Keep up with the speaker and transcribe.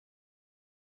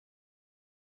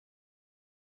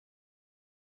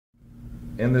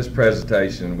In this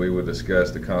presentation, we will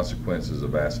discuss the consequences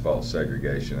of asphalt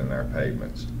segregation in our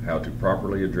pavements, how to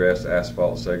properly address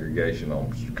asphalt segregation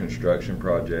on construction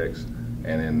projects,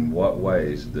 and in what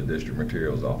ways the District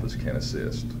Materials Office can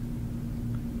assist.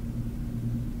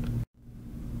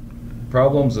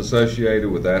 Problems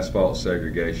associated with asphalt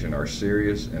segregation are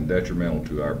serious and detrimental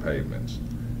to our pavements.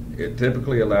 It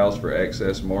typically allows for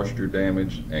excess moisture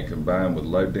damage, and combined with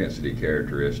low density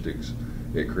characteristics,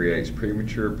 it creates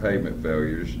premature pavement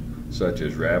failures such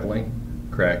as raveling,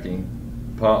 cracking,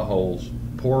 potholes,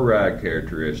 poor ride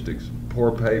characteristics,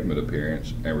 poor pavement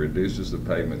appearance, and reduces the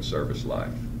pavement service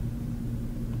life.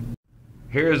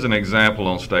 Here is an example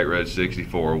on State Road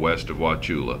 64 west of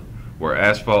Wauchula, where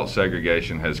asphalt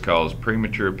segregation has caused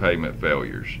premature pavement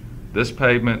failures. This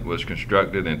pavement was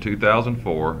constructed in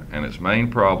 2004, and its main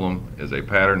problem is a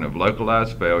pattern of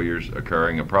localized failures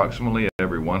occurring approximately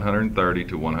every 130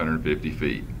 to 150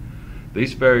 feet.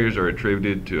 These failures are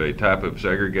attributed to a type of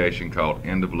segregation called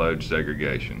end-of-load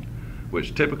segregation,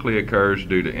 which typically occurs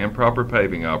due to improper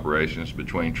paving operations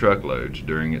between truckloads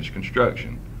during its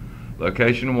construction.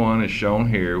 Location 1 is shown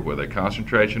here with a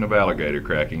concentration of alligator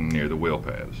cracking near the wheel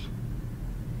paths.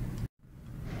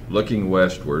 Looking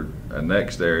westward, a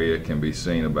next area can be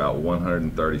seen about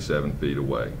 137 feet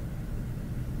away.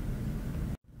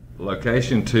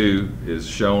 Location 2 is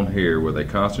shown here with a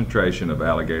concentration of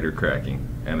alligator cracking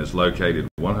and is located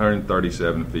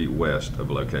 137 feet west of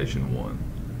location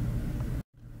 1.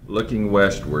 Looking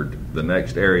westward, the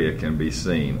next area can be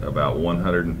seen about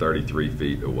 133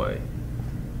 feet away.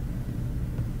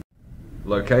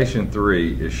 Location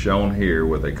 3 is shown here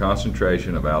with a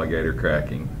concentration of alligator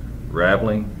cracking,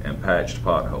 raveling, and patched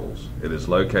potholes. It is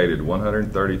located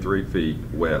 133 feet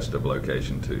west of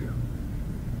location 2.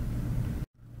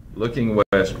 Looking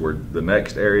westward, the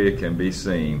next area can be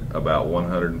seen about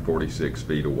 146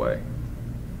 feet away.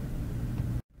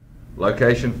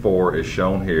 Location 4 is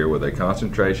shown here with a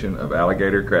concentration of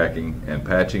alligator cracking and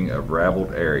patching of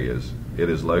raveled areas. It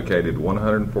is located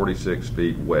 146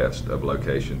 feet west of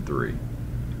location 3.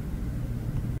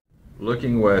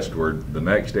 Looking westward, the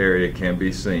next area can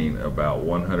be seen about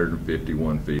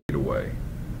 151 feet away.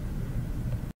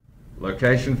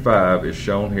 Location 5 is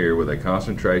shown here with a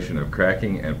concentration of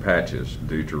cracking and patches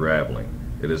due to raveling.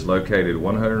 It is located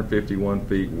 151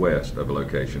 feet west of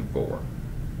location 4.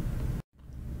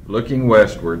 Looking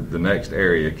westward, the next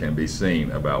area can be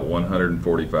seen about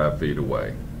 145 feet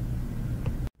away.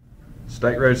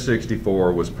 State Road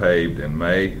 64 was paved in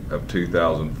May of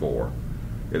 2004.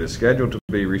 It is scheduled to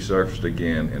be resurfaced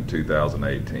again in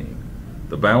 2018.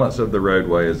 The balance of the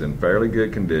roadway is in fairly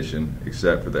good condition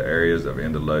except for the areas of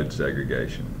end-of-load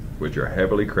segregation, which are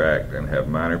heavily cracked and have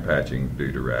minor patching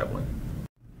due to raveling.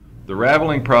 The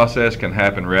raveling process can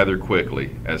happen rather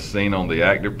quickly, as seen on the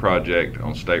active project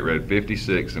on State Road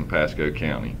 56 in Pasco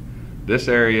County. This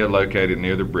area, located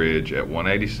near the bridge at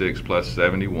 186 plus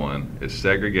 71, is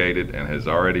segregated and has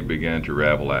already begun to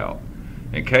ravel out.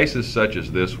 In cases such as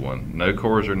this one, no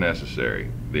cores are necessary.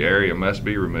 The area must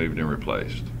be removed and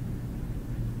replaced.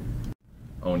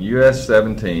 On US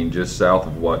 17, just south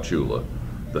of Wauchula,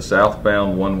 the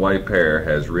southbound one-way pair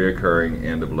has reoccurring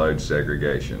end-of-load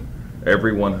segregation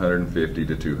every 150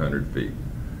 to 200 feet.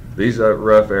 These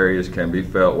rough areas can be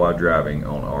felt while driving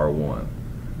on R1.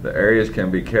 The areas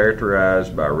can be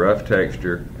characterized by rough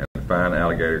texture and fine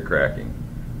alligator cracking.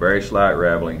 Very slight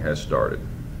raveling has started.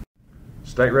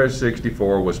 State Road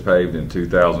 64 was paved in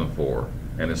 2004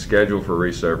 and is scheduled for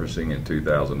resurfacing in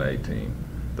 2018.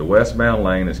 The westbound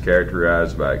lane is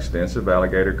characterized by extensive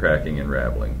alligator cracking and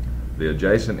raveling. The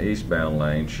adjacent eastbound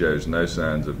lane shows no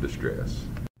signs of distress.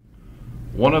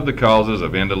 One of the causes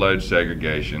of end-of-load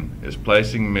segregation is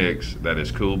placing mix that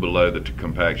is cooled below the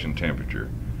compaction temperature.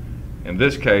 In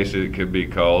this case, it could be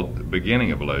called the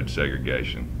beginning of load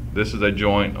segregation. This is a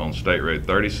joint on State Road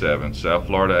 37, South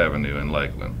Florida Avenue in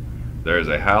Lakeland. There is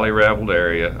a highly raveled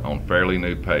area on fairly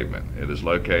new pavement. It is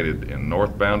located in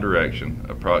northbound direction,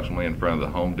 approximately in front of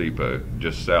the Home Depot,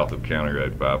 just south of County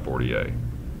Road 548.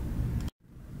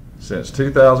 Since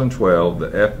 2012, the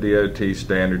FDOT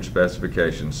Standard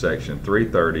Specification Section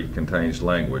 330 contains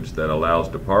language that allows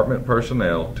department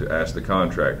personnel to ask the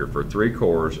contractor for 3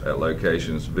 cores at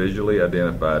locations visually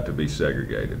identified to be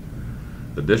segregated.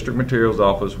 The District Materials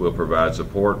Office will provide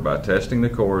support by testing the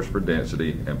cores for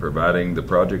density and providing the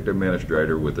project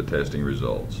administrator with the testing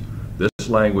results. This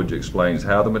language explains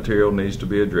how the material needs to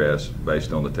be addressed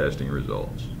based on the testing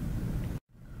results.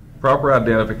 Proper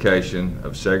identification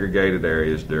of segregated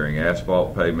areas during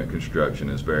asphalt pavement construction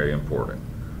is very important.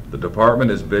 The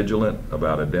department is vigilant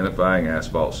about identifying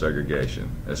asphalt segregation,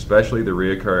 especially the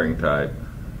reoccurring type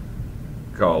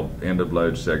called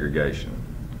end-of-load segregation.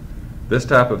 This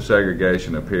type of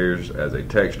segregation appears as a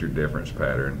texture difference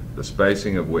pattern, the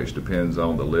spacing of which depends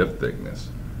on the lift thickness.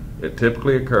 It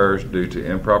typically occurs due to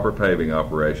improper paving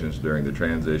operations during the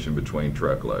transition between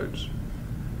truckloads.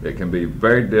 It can be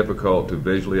very difficult to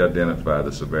visually identify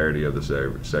the severity of the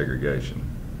segregation.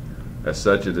 As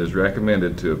such, it is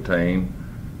recommended to obtain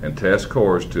and test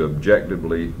cores to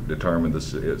objectively determine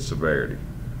its severity.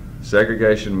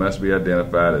 Segregation must be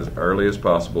identified as early as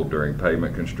possible during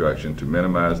pavement construction to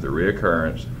minimize the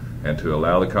reoccurrence and to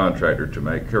allow the contractor to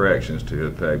make corrections to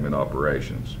his pavement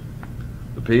operations.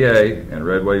 The PA and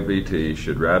roadway VT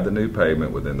should ride the new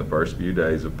pavement within the first few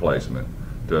days of placement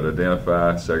to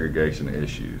identify segregation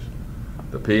issues.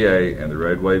 The PA and the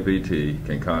roadway VT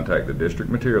can contact the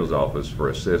District Materials Office for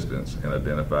assistance in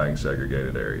identifying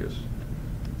segregated areas.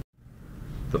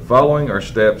 The following are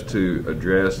steps to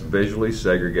address visually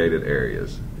segregated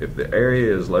areas. If the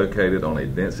area is located on a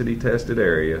density tested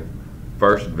area,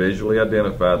 first visually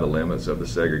identify the limits of the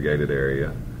segregated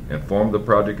area. Inform the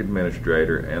project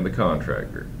administrator and the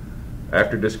contractor.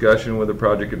 After discussion with the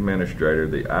project administrator,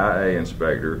 the IA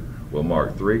inspector will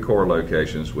mark 3 core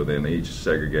locations within each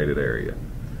segregated area.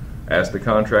 Ask the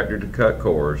contractor to cut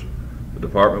cores. The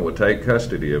department will take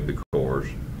custody of the cores.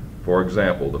 For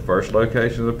example, the first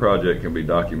location of the project can be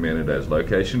documented as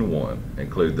location 1,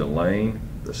 include the lane,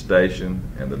 the station,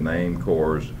 and the named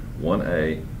cores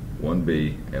 1A,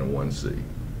 1B, and 1C.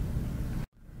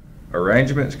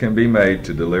 Arrangements can be made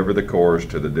to deliver the cores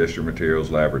to the District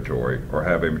Materials Laboratory or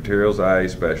have a Materials IA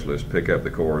specialist pick up the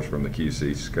cores from the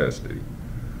QC's custody.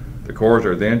 The cores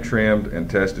are then trimmed and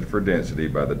tested for density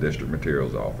by the District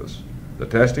Materials Office. The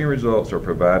testing results are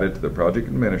provided to the project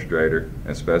administrator,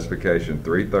 and specification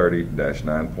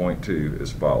 330-9.2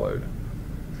 is followed.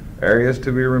 Areas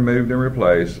to be removed and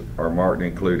replaced are marked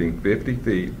including 50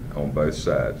 feet on both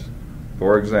sides.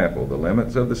 For example, the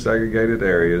limits of the segregated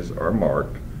areas are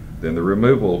marked, then the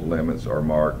removal limits are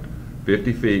marked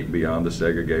 50 feet beyond the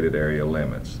segregated area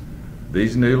limits.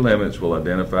 These new limits will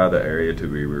identify the area to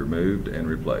be removed and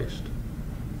replaced.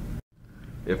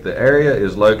 If the area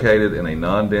is located in a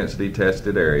non-density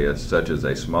tested area, such as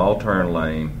a small turn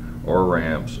lane or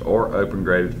ramps or open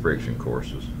graded friction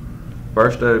courses,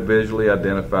 first visually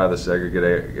identify the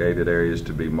segregated areas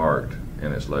to be marked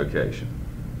in its location.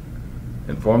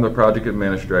 Inform the project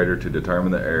administrator to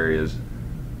determine the areas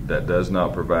that does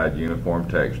not provide uniform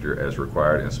texture as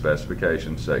required in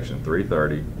specification section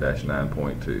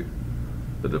 330-9.2.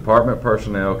 The department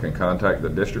personnel can contact the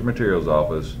District Materials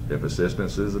Office if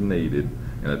assistance is needed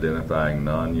in identifying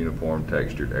non-uniform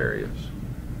textured areas.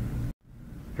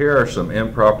 Here are some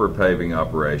improper paving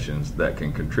operations that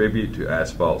can contribute to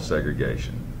asphalt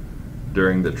segregation.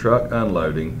 During the truck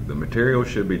unloading, the material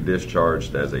should be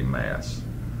discharged as a mass.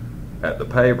 At the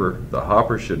paver, the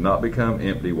hopper should not become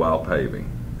empty while paving.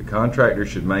 The contractor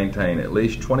should maintain at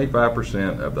least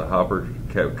 25% of the hopper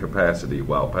capacity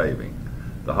while paving.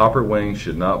 The hopper wings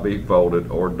should not be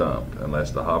folded or dumped unless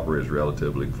the hopper is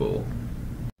relatively full.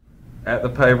 At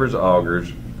the paver's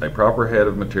augers, a proper head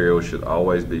of material should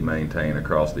always be maintained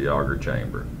across the auger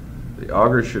chamber. The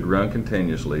augers should run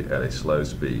continuously at a slow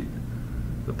speed.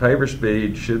 The paver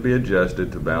speed should be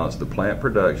adjusted to balance the plant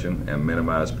production and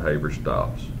minimize paver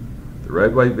stops. The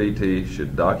roadway VT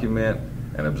should document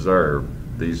and observe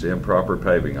these improper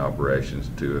paving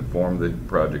operations to inform the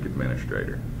project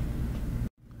administrator.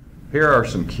 Here are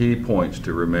some key points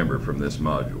to remember from this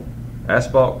module.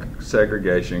 Asphalt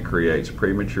segregation creates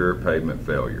premature pavement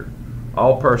failure.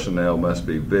 All personnel must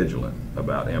be vigilant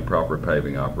about improper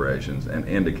paving operations and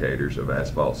indicators of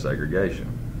asphalt segregation.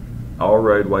 All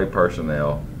roadway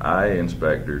personnel, IA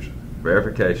inspectors,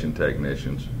 verification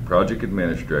technicians, project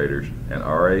administrators, and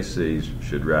RACs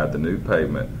should ride the new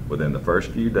pavement within the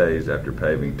first few days after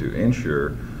paving to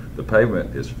ensure the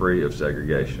pavement is free of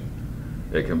segregation.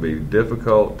 It can be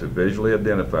difficult to visually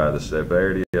identify the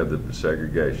severity of the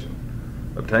segregation.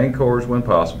 Obtain cores when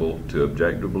possible to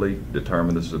objectively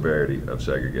determine the severity of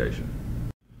segregation.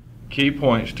 Key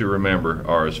points to remember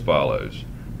are as follows.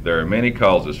 There are many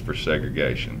causes for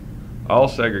segregation. All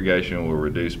segregation will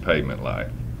reduce pavement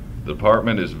life. The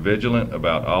department is vigilant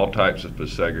about all types of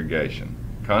segregation.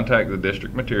 Contact the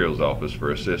District Materials Office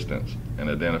for assistance in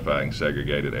identifying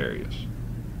segregated areas.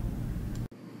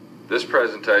 This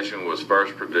presentation was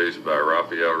first produced by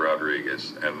Rafael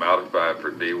Rodriguez and modified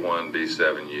for D1,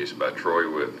 D7 use by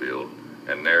Troy Whitfield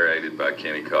and narrated by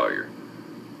Kenny Collier.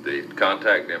 The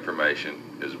contact information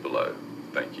is below.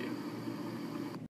 Thank you.